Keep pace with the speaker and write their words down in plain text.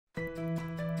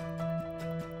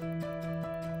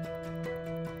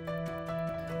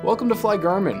Welcome to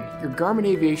flyGarmin. Your Garmin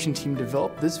aviation team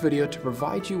developed this video to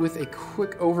provide you with a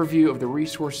quick overview of the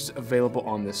resources available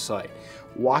on this site,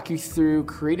 walk you through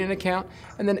creating an account,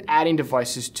 and then adding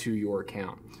devices to your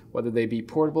account, whether they be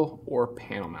portable or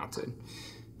panel mounted.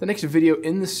 The next video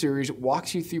in this series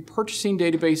walks you through purchasing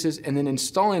databases and then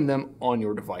installing them on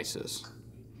your devices.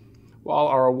 While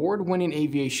our award-winning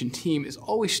aviation team is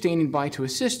always standing by to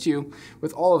assist you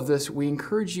with all of this, we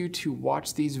encourage you to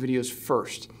watch these videos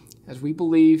first, as we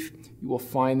believe you will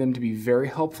find them to be very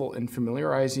helpful in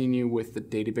familiarizing you with the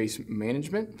database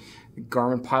management, the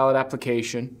Garmin Pilot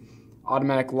application,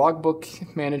 automatic logbook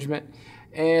management,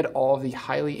 and all of the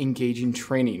highly engaging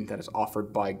training that is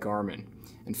offered by Garmin.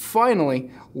 And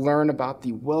finally, learn about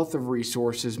the wealth of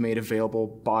resources made available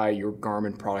by your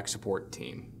Garmin product support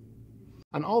team.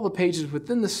 On all the pages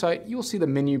within the site, you will see the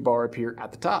menu bar appear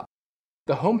at the top.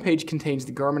 The home page contains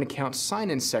the Garmin account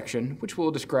sign-in section, which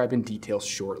we'll describe in detail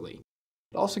shortly.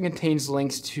 It also contains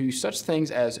links to such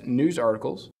things as news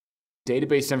articles,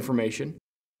 database information,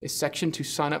 a section to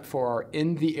sign up for our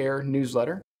In the Air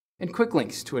newsletter, and quick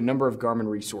links to a number of Garmin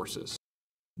resources.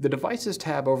 The Devices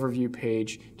tab overview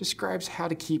page describes how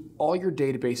to keep all your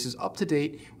databases up to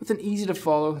date with an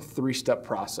easy-to-follow 3-step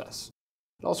process.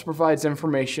 It also provides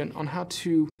information on how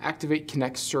to activate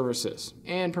Connect services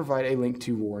and provide a link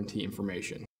to warranty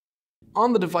information.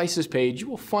 On the Devices page, you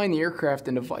will find the aircraft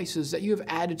and devices that you have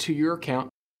added to your account,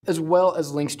 as well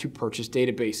as links to purchase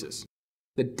databases.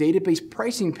 The Database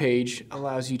Pricing page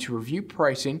allows you to review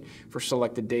pricing for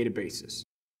selected databases.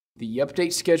 The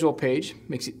Update Schedule page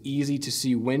makes it easy to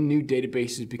see when new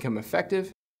databases become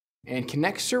effective, and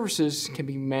Connect services can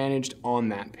be managed on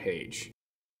that page.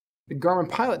 The Garmin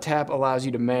Pilot tab allows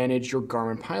you to manage your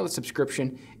Garmin Pilot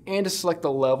subscription and to select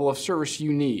the level of service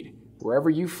you need. Wherever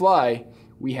you fly,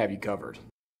 we have you covered.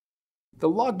 The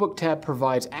Logbook tab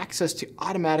provides access to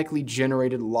automatically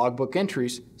generated logbook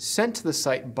entries sent to the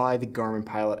site by the Garmin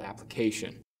Pilot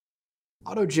application.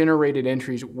 Auto-generated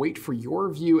entries wait for your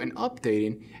review and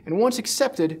updating, and once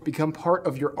accepted, become part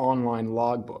of your online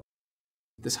logbook.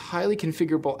 This highly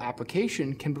configurable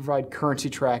application can provide currency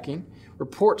tracking,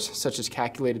 reports such as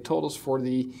calculated totals for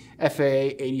the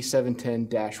FAA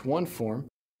 8710-1 form,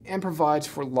 and provides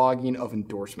for logging of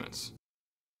endorsements.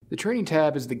 The Training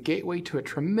tab is the gateway to a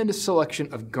tremendous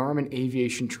selection of Garmin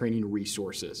aviation training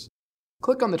resources.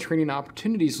 Click on the Training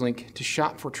Opportunities link to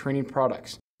shop for training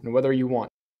products, and whether you want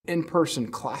in-person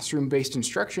classroom-based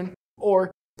instruction or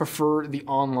prefer the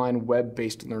online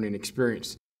web-based learning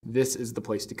experience, this is the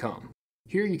place to come.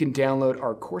 Here you can download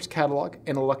our course catalog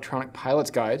and electronic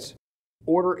pilot's guides,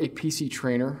 order a PC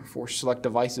trainer for select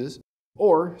devices,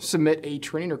 or submit a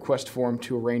training request form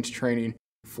to arrange training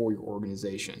for your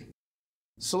organization.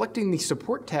 Selecting the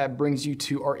Support tab brings you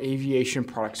to our Aviation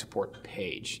Product Support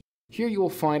page. Here you will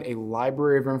find a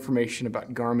library of information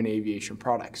about Garmin aviation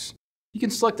products. You can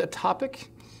select a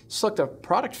topic, select a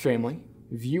product family,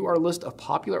 view our list of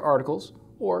popular articles,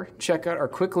 or check out our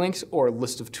quick links or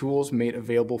list of tools made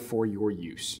available for your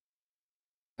use.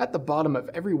 At the bottom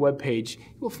of every web page,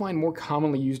 you will find more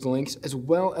commonly used links as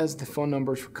well as the phone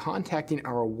numbers for contacting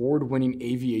our award-winning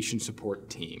aviation support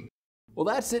team. Well,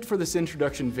 that's it for this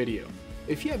introduction video.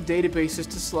 If you have databases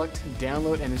to select,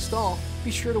 download, and install, be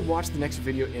sure to watch the next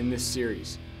video in this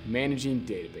series, Managing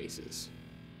Databases.